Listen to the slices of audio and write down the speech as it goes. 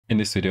In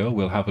this video,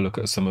 we'll have a look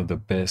at some of the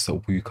best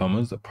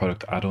WooCommerce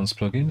product add-ons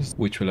plugins,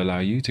 which will allow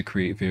you to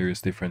create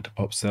various different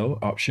upsell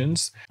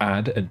options,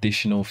 add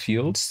additional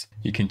fields.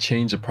 You can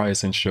change the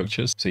pricing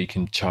structures, so you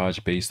can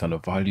charge based on the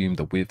volume,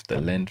 the width,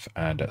 the length,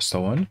 and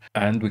so on.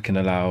 And we can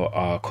allow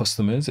our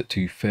customers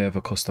to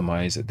further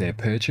customize their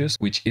purchase,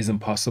 which isn't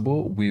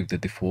possible with the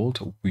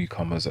default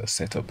WooCommerce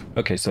setup.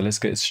 Okay, so let's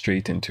get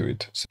straight into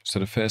it. So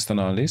the first on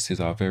our list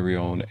is our very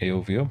own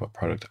AOV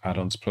product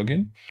add-ons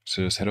plugin.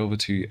 So just head over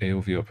to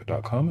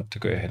aoveup.com to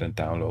go ahead and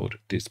download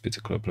this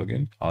particular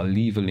plugin. I'll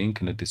leave a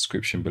link in the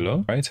description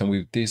below, right? And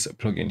with this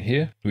plugin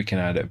here, we can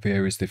add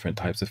various different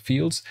types of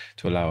fields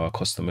to allow our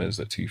customers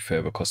to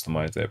further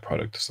customize their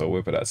product. So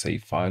whether that's a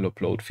file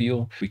upload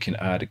field, we can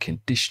add a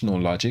conditional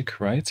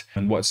logic, right?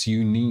 And what's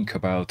unique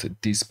about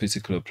this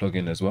particular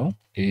plugin as well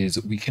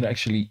is we can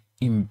actually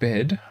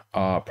embed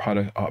our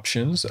product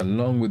options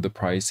along with the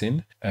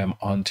pricing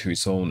onto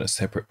its own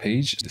separate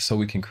page, so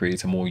we can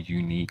create a more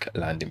unique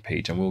landing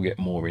page, and we'll get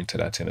more into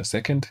that in a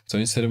second. So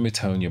instead of me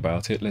telling you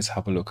about it, let's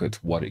have a look at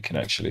what it can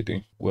actually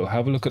do. We'll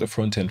have a look at the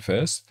front end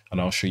first, and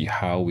I'll show you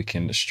how we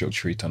can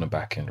structure it on the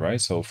back end, right?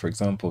 So for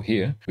example,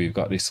 here we've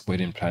got this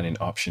wedding planning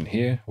option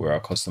here where our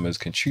customers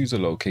can choose a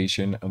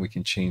location and we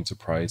can change the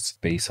price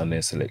based on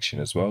their selection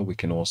as well. We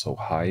can also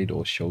hide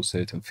or show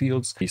certain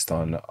fields based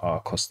on our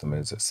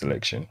customers'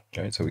 selection.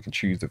 Right, so we can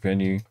choose the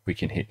venue, we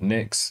can hit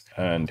next,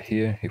 and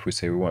here if we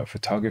say we want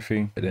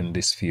photography, then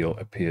this field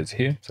appears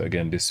here. So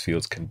again, this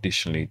field's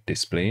conditionally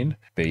displaying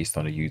based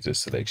on a user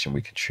selection.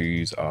 We can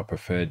choose our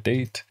preferred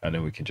date, and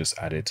then we can just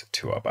add it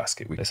to our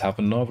basket. Let's have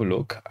another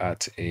look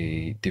at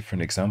a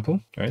different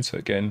example. Right, so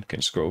again, we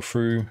can scroll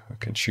through, we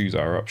can choose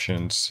our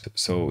options.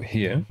 So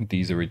here,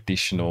 these are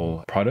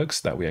additional products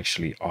that we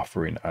actually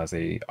offering as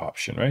a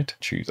option, right?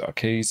 Choose our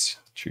case,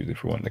 choose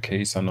if we want the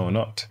case or no,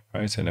 not,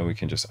 right? And then we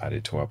can just add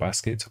it to our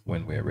basket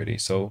when we're ready.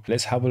 So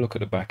let's have a look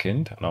at the back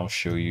end, and I'll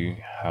show you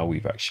how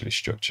we've actually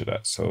structured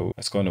that. So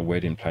let's go on the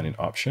wedding planning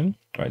option,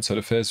 right? So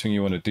the first thing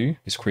you want to do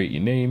is create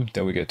your name.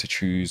 Then we get to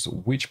choose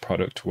which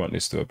product we want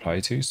this to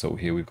apply to. So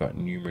here we've got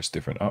numerous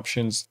different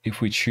options.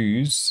 If we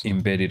choose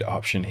embedded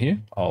option here,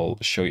 I'll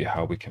show you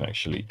how we can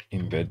actually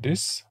embed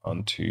this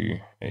onto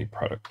a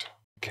product.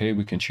 Okay,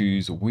 we can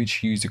choose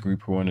which user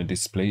group we want to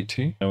display it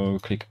to. And when we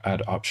click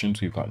add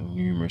options, we've got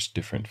numerous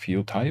different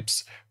field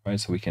types, right?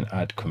 So we can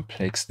add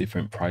complex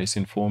different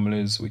pricing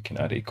formulas. We can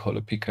add a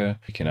color picker.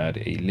 We can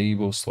add a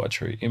label,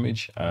 swatch or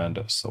image,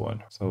 and so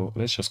on. So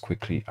let's just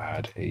quickly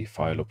add a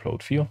file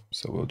upload field.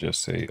 So we'll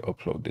just say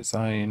upload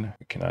design.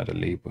 We can add a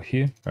label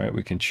here, right?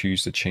 We can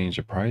choose to change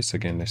the price.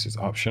 Again, this is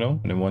optional.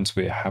 And then once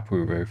we're happy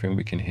with everything,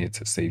 we can hit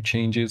save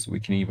changes. We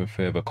can even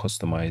further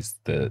customize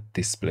the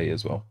display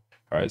as well.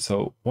 All right,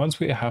 so once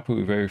we're happy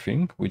with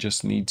everything, we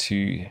just need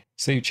to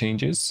save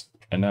changes.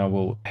 And now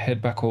we'll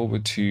head back over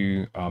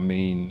to our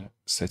main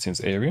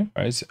settings area,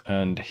 right?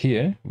 And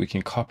here we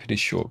can copy this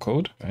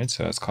shortcode, right?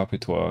 So let's copy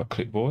to our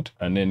clipboard.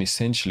 And then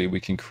essentially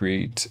we can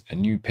create a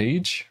new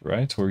page,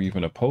 right? Or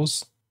even a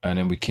post. And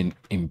then we can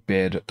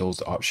embed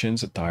those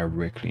options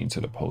directly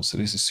into the post. So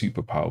this is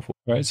super powerful,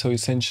 right? So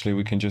essentially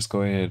we can just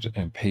go ahead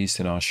and paste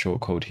in our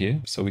shortcode here.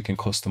 So we can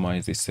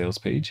customize this sales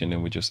page, and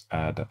then we just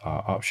add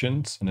our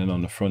options. And then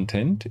on the front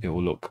end, it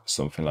will look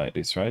something like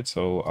this, right?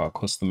 So our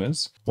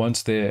customers,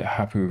 once they're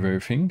happy with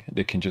everything,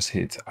 they can just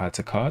hit add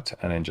to cart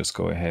and then just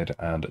go ahead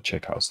and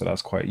check out. So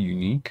that's quite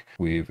unique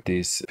with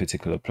this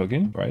particular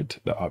plugin, right?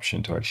 The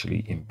option to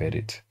actually embed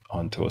it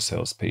onto a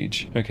sales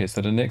page. Okay,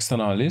 so the next on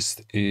our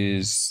list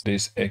is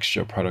this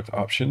extra product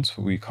options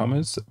for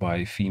WooCommerce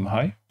by Theme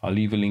High. I'll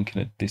leave a link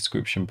in the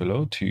description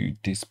below to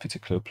this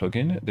particular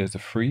plugin. There's a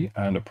free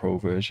and a pro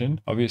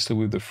version. Obviously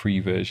with the free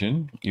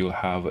version, you'll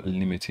have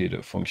limited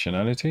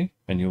functionality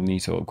and you'll need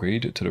to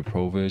upgrade to the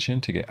pro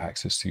version to get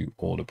access to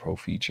all the pro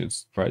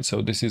features, right?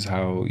 So this is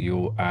how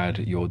you'll add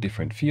your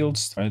different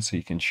fields, right? So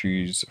you can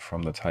choose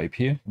from the type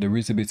here. There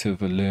is a bit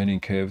of a learning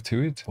curve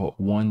to it, but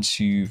once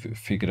you've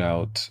figured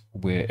out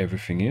where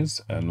everything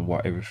is and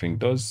what everything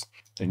does,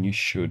 then you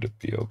should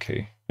be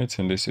okay. Right?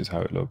 And this is how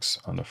it looks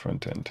on the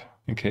front end.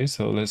 Okay,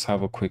 so let's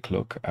have a quick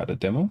look at the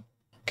demo.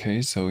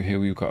 Okay, so here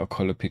we've got a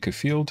color picker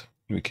field.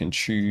 We can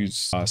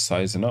choose our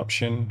size and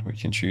option. We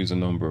can choose a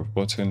number of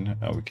button,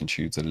 and we can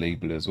choose a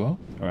label as well.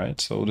 All right,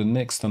 so the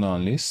next on our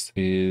list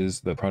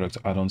is the product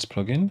add-ons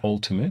plugin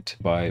Ultimate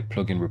by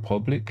Plugin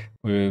Republic.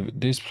 With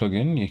this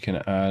plugin, you can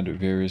add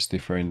various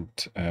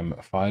different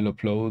file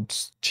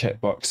uploads,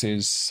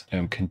 checkboxes,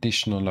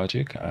 conditional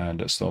logic,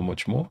 and so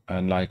much more.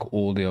 And like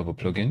all the other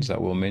plugins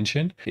that we'll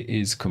mention, it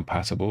is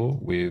compatible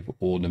with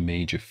all the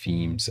major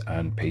themes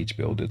and page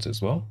builders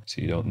as well.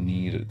 So you don't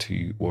need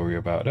to worry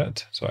about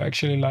that. So I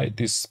actually like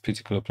this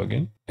particular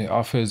plugin. It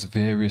offers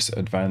various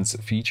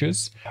advanced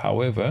features.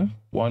 However,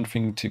 one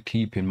thing to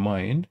keep in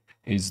mind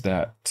is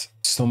that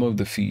some of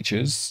the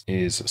features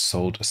is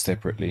sold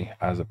separately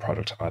as a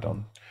product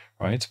add-on,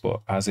 right? But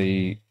as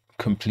a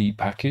complete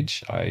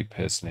package, I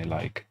personally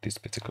like this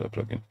particular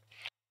plugin.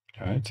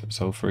 All right,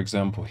 so for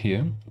example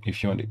here,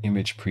 if you want the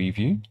image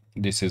preview,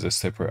 this is a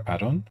separate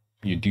add-on.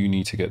 You do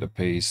need to get the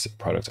base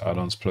product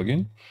add-ons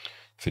plugin.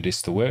 for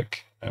this to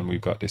work. And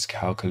we've got this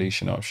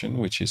calculation option,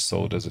 which is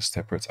sold as a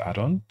separate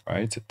add-on,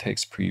 right?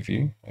 Text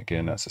preview,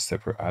 again, that's a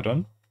separate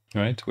add-on,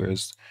 right?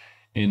 Whereas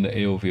in the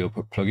AOV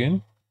output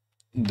plugin,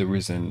 there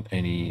isn't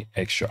any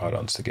extra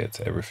add-ons to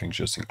get. Everything's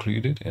just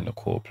included in the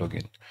core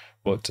plugin.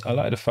 But I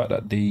like the fact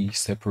that they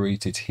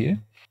separate it here,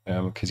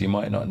 because you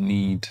might not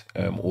need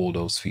all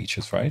those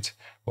features, right?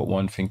 But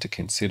one thing to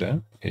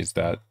consider is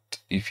that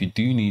if you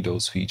do need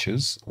those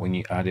features, when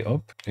you add it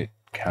up, it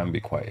can be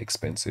quite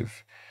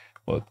expensive.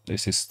 But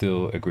this is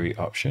still a great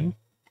option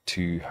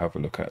to have a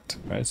look at,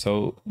 right?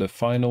 So the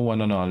final one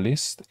on our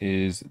list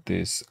is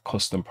this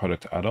custom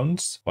product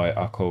add-ons by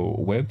Akko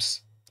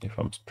Webs, if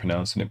I'm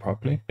pronouncing it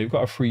properly. They've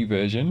got a free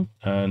version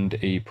and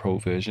a pro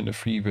version. The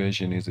free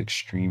version is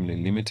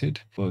extremely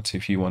limited, but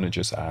if you want to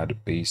just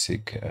add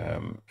basic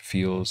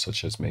fields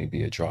such as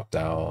maybe a drop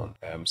down,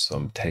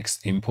 some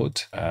text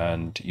input,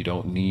 and you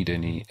don't need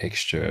any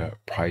extra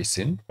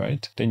pricing,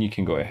 right? Then you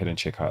can go ahead and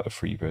check out the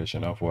free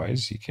version.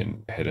 Otherwise, you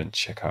can go ahead and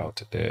check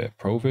out the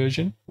pro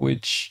version,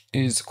 which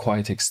is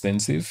quite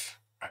extensive.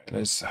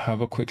 Let's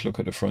have a quick look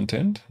at the front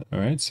end. All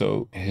right,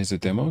 so here's a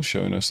demo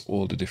showing us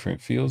all the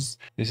different fields.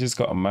 This has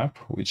got a map,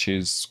 which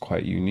is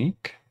quite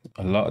unique.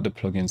 A lot of the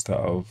plugins that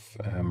I've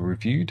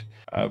reviewed,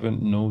 I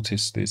haven't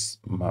noticed this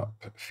map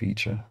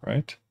feature,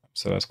 right?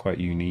 So that's quite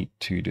unique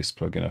to this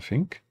plugin, I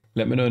think.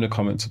 Let me know in the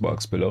comments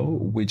box below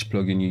which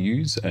plugin you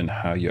use and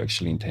how you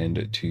actually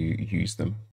intend to use them.